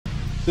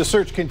The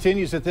search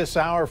continues at this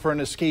hour for an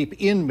escaped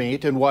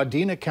inmate in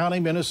Wadena County,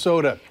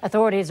 Minnesota.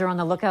 Authorities are on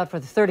the lookout for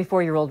the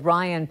 34-year-old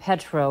Ryan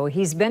Petro.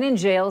 He's been in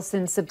jail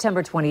since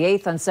September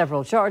 28th on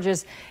several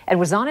charges and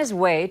was on his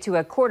way to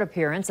a court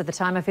appearance at the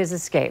time of his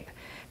escape.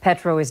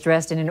 Petro is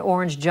dressed in an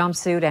orange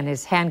jumpsuit and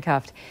is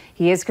handcuffed.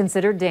 He is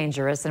considered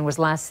dangerous and was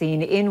last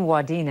seen in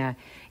Wadena.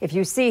 If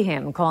you see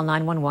him, call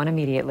 911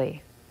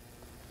 immediately.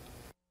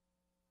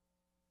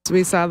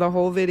 We saw the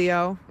whole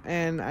video,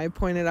 and I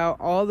pointed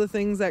out all the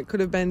things that could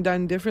have been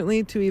done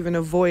differently to even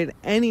avoid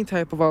any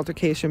type of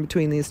altercation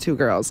between these two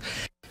girls.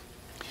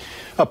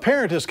 A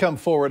parent has come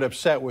forward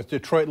upset with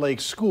Detroit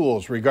Lakes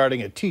schools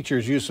regarding a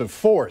teacher's use of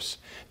force.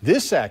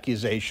 This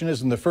accusation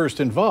isn't the first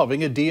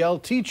involving a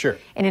DL teacher.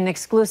 In an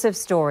exclusive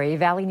story,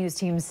 Valley News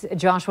Team's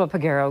Joshua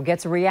Peguero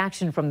gets a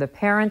reaction from the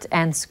parent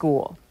and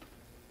school.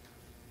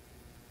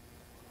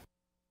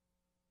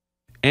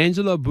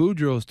 Angela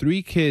Boudreaux's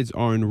 3 kids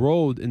are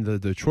enrolled in the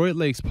Detroit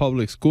Lakes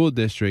Public School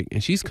District,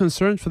 and she's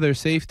concerned for their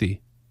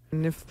safety.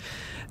 And if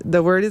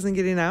the word isn't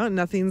getting out,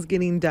 nothing's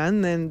getting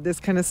done, then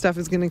this kind of stuff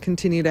is going to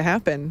continue to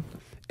happen.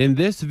 In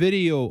this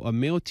video, a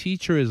male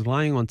teacher is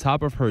lying on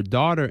top of her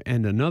daughter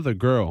and another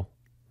girl.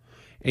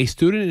 A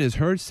student is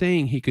heard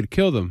saying he could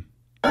kill them.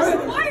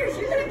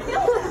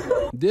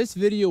 This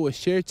video was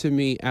shared to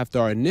me after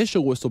our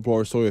initial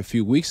whistleblower story a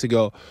few weeks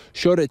ago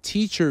showed a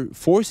teacher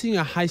forcing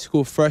a high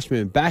school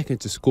freshman back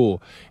into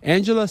school.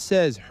 Angela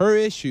says her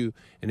issue,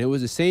 and it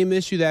was the same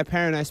issue that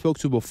parent I spoke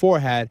to before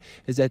had,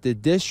 is that the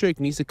district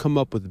needs to come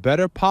up with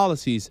better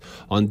policies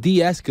on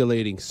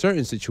de-escalating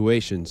certain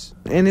situations.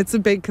 And it's a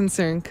big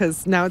concern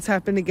because now it's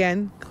happened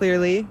again,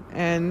 clearly,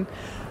 and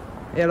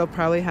it'll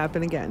probably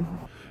happen again.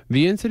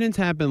 The incident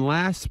happened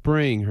last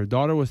spring. Her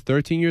daughter was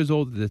 13 years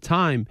old at the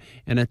time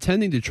and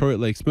attending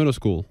Detroit Lakes Middle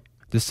School.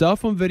 The cell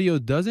phone video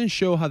doesn't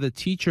show how the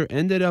teacher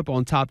ended up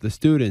on top of the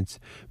students.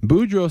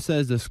 Boudreaux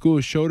says the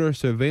school showed her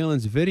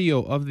surveillance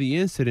video of the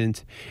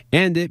incident,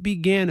 and it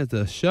began as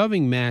a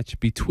shoving match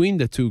between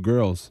the 2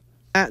 girls.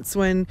 That's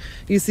when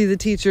you see the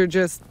teacher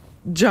just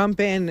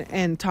jump in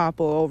and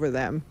topple over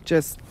them,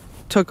 just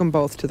took them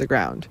both to the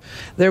ground.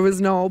 There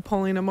was no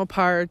pulling them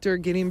apart or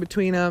getting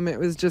between them. It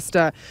was just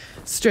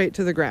straight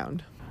to the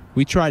ground.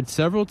 We tried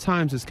several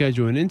times to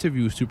schedule an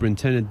interview with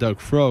Superintendent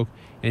Doug Froke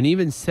and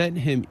even sent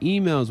him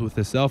emails with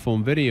the cell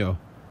phone video.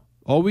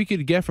 All we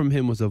could get from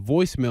him was a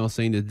voicemail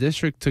saying the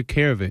district took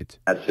care of it.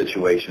 That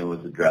situation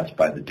was addressed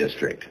by the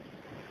district.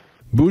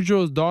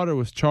 Boudreaux's daughter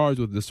was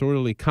charged with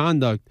disorderly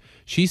conduct.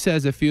 She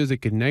says it feels it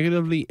could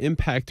negatively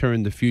impact her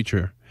in the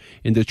future.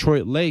 In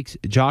Detroit Lakes,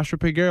 Joshua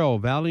Peguero,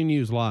 Valley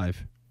News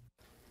Live.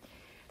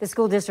 The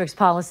school district's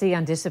policy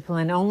on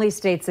discipline only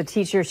states a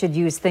teacher should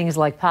use things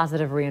like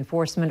positive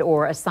reinforcement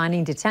or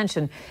assigning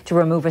detention to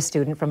remove a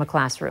student from a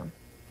classroom.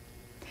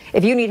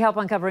 If you need help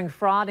uncovering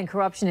fraud and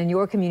corruption in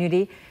your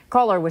community,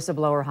 call our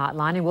whistleblower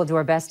hotline and we'll do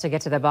our best to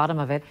get to the bottom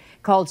of it.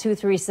 Call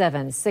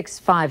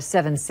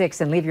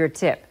 237-6576 and leave your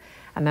tip.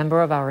 A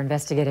member of our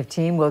investigative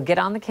team will get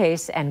on the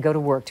case and go to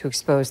work to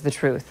expose the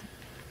truth.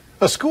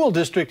 A school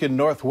district in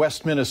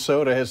northwest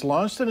Minnesota has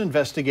launched an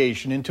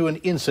investigation into an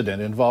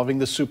incident involving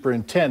the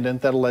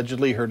superintendent that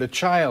allegedly hurt a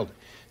child.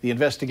 The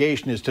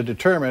investigation is to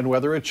determine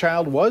whether a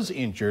child was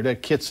injured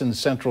at Kittson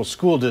Central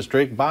School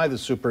District by the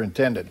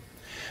superintendent.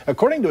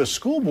 According to a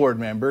school board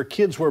member,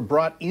 kids were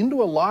brought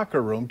into a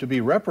locker room to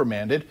be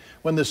reprimanded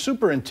when the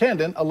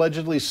superintendent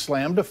allegedly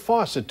slammed a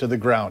faucet to the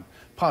ground,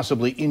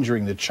 possibly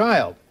injuring the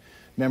child.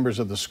 Members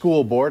of the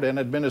school board and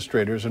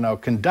administrators are now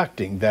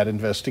conducting that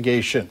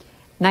investigation.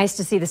 Nice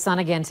to see the sun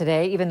again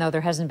today, even though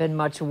there hasn't been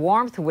much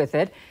warmth with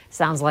it.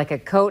 Sounds like a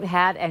coat,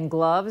 hat, and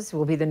gloves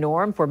will be the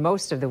norm for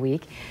most of the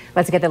week.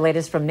 Let's get the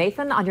latest from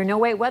Nathan on your No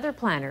Wait weather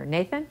planner.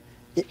 Nathan?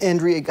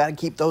 Andrea, got to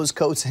keep those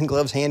coats and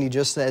gloves handy,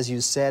 just as you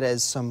said,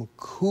 as some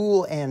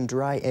cool and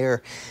dry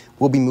air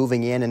will be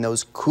moving in, and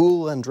those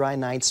cool and dry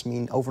nights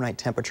mean overnight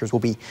temperatures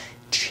will be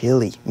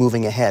chilly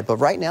moving ahead. But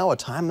right now, a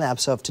time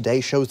lapse of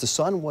today shows the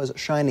sun was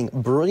shining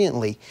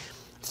brilliantly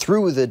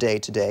through the day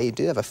today. You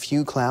do have a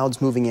few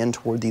clouds moving in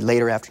toward the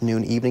later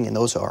afternoon, evening, and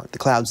those are the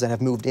clouds that have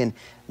moved in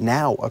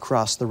now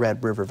across the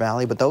Red River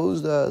Valley. But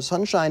those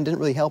sunshine didn't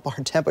really help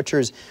our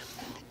temperatures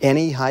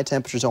any. High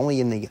temperatures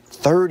only in the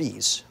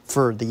 30s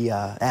for the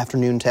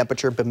afternoon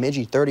temperature.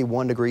 Bemidji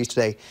 31 degrees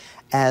today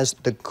as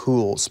the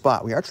cool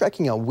spot. We are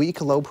tracking a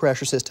weak low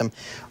pressure system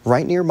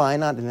right near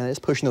Minot, and that is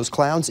pushing those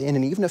clouds in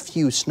and even a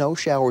few snow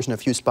showers in a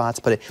few spots,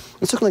 but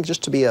it's looking like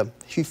just to be a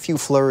few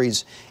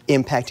flurries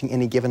impacting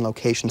any given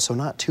location, so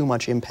not too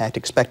much impact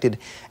expected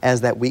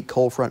as that weak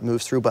cold front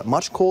moves through, but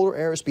much colder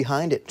air is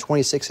behind it.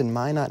 26 in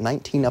Minot,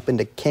 19 up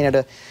into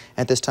Canada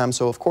at this time.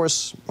 So of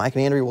course, Mike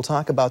and Andrea will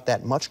talk about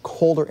that much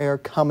colder air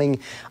coming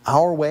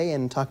our way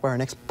and talk about our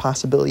next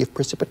possibility of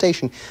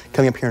precipitation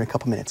coming up here in a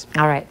couple minutes.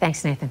 All right,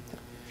 thanks, Nathan.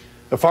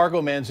 A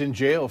Fargo man's in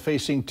jail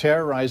facing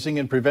terrorizing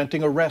and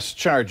preventing arrest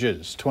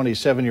charges.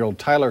 27-year-old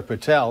Tyler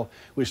Patel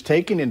was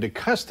taken into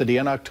custody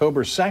on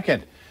October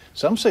 2nd.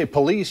 Some say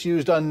police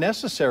used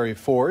unnecessary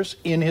force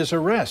in his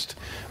arrest.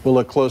 We'll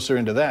look closer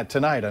into that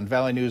tonight on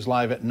Valley News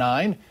Live at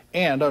 9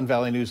 and on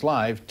Valley News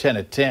Live 10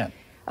 at 10.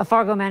 A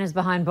Fargo man is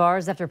behind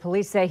bars after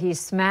police say he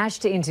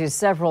smashed into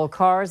several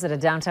cars at a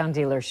downtown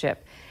dealership.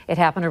 It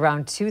happened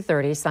around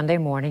 2:30 Sunday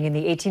morning in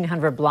the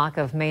 1800 block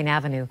of Main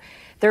Avenue.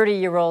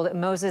 30-year-old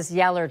Moses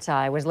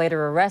Yallertai was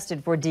later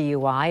arrested for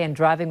DUI and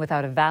driving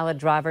without a valid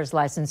driver's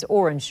license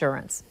or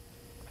insurance.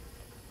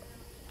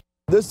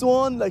 This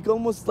one,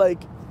 almost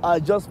I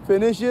just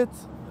finished it,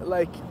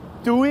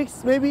 2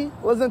 weeks maybe,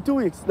 less than 2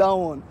 weeks, that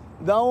one.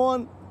 That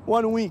one,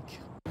 1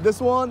 week.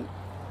 This one,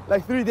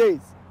 3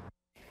 days.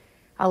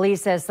 Ali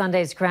says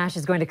Sunday's crash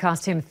is going to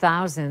cost him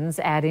thousands,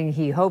 adding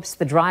he hopes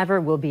the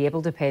driver will be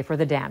able to pay for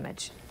the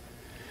damage.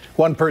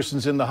 One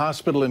person's in the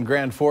hospital in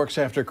Grand Forks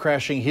after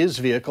crashing his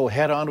vehicle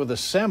head-on with a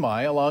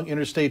semi along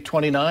Interstate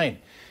 29.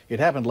 It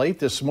happened late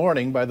this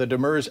morning by the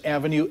Demers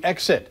Avenue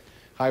exit.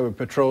 Highway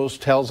Patrols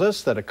tells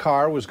us that a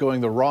car was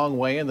going the wrong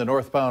way in the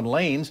northbound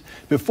lanes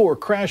before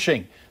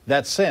crashing.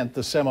 That sent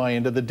the semi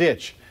into the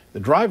ditch.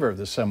 The driver of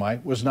the semi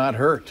was not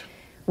hurt.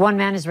 One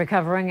man is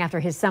recovering after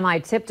his semi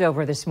tipped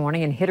over this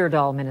morning in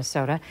Hitterdal,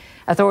 Minnesota.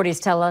 Authorities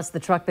tell us the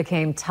truck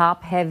became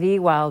top-heavy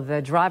while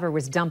the driver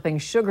was dumping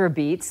sugar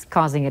beets,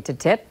 causing it to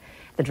tip.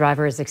 The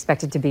driver is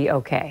expected to be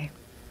okay.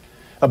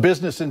 A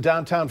business in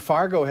downtown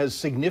Fargo has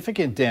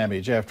significant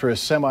damage after a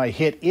semi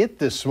hit it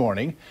this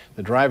morning.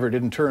 The driver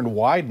didn't turn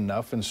wide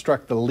enough and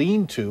struck the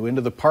lean-to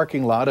into the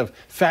parking lot of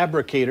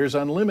Fabricators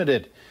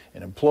Unlimited.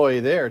 An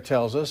employee there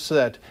tells us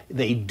that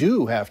they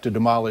do have to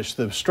demolish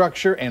the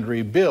structure and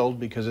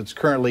rebuild because it's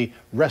currently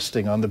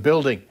resting on the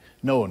building.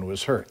 No one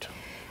was hurt.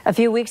 A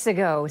few weeks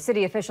ago,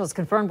 city officials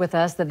confirmed with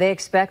us that they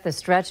expect the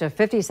stretch of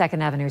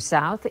 52nd Avenue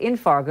South in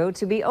Fargo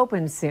to be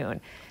open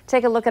soon.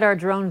 Take a look at our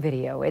drone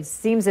video. It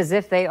seems as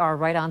if they are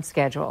right on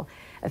schedule.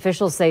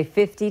 Officials say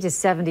 50 to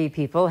 70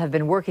 people have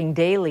been working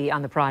daily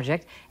on the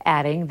project,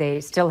 adding they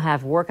still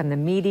have work on the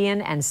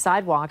median and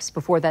sidewalks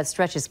before that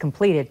stretch is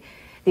completed.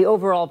 The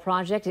overall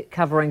project,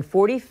 covering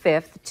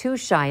 45th to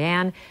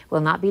Cheyenne,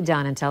 will not be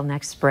done until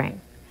next spring.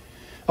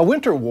 A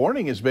winter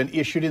warning has been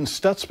issued in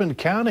Stutsman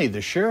County.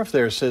 The sheriff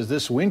there says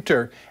this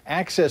winter,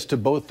 access to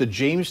both the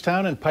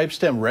Jamestown and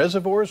Pipestem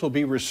reservoirs will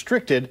be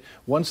restricted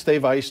once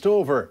they've iced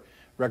over.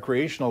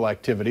 Recreational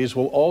activities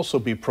will also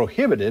be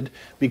prohibited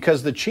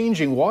because the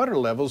changing water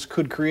levels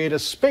could create a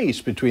space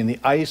between the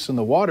ice and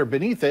the water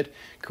beneath it,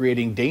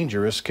 creating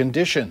dangerous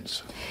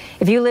conditions.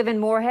 If you live in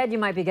Moorhead, you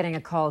might be getting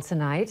a call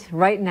tonight.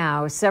 Right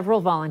now, several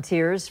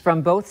volunteers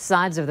from both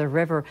sides of the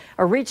river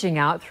are reaching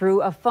out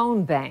through a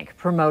phone bank,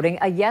 promoting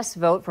a yes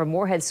vote for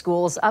Moorhead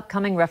School's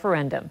upcoming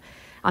referendum.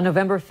 On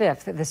November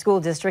 5th, the school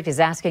district is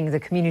asking the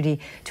community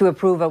to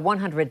approve a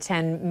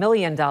 $110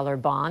 million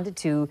bond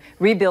to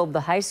rebuild the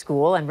high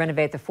school and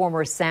renovate the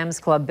former Sam's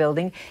Club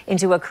building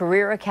into a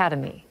career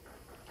academy.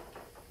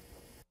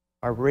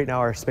 Right now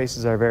our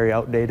spaces are very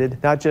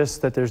outdated. Not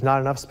just that there's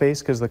not enough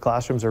space because the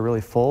classrooms are really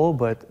full,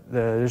 but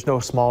there's no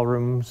small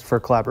rooms for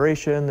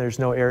collaboration. There's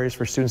no areas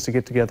for students to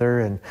get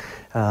together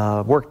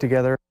and work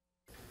together.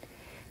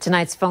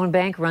 Tonight's phone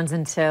bank runs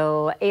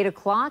until 8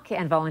 o'clock,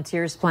 and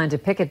volunteers plan to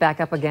pick it back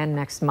up again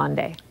next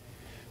Monday.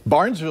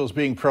 Barnesville's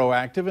being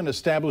proactive in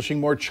establishing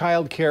more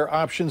child care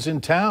options in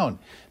town.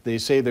 They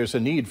say there's a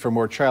need for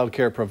more child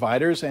care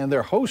providers, and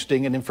they're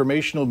hosting an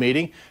informational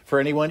meeting for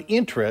anyone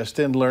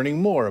interested in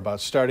learning more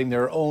about starting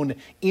their own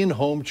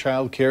in-home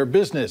child care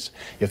business.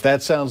 If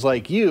that sounds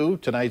like you,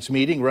 tonight's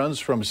meeting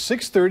runs from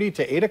 6:30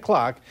 to 8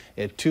 o'clock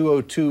at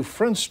 202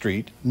 Front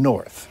Street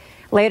North.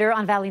 Later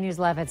on Valley News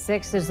Live at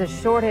 6, there's a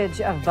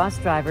shortage of bus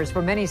drivers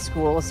for many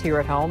schools here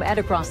at home and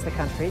across the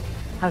country.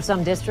 How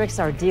some districts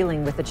are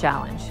dealing with the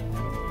challenge.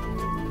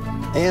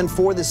 And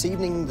for this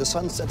evening, the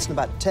sun sets in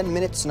about 10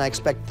 minutes, and I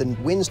expect the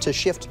winds to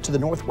shift to the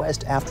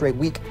northwest after a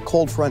weak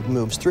cold front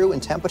moves through,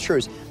 and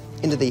temperatures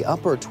into the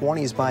upper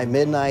 20s by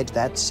midnight.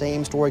 That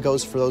same story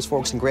goes for those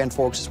folks in Grand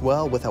Forks as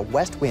well, with a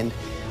west wind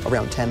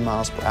around 10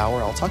 miles per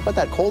hour. I'll talk about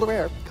that colder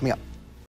air coming up.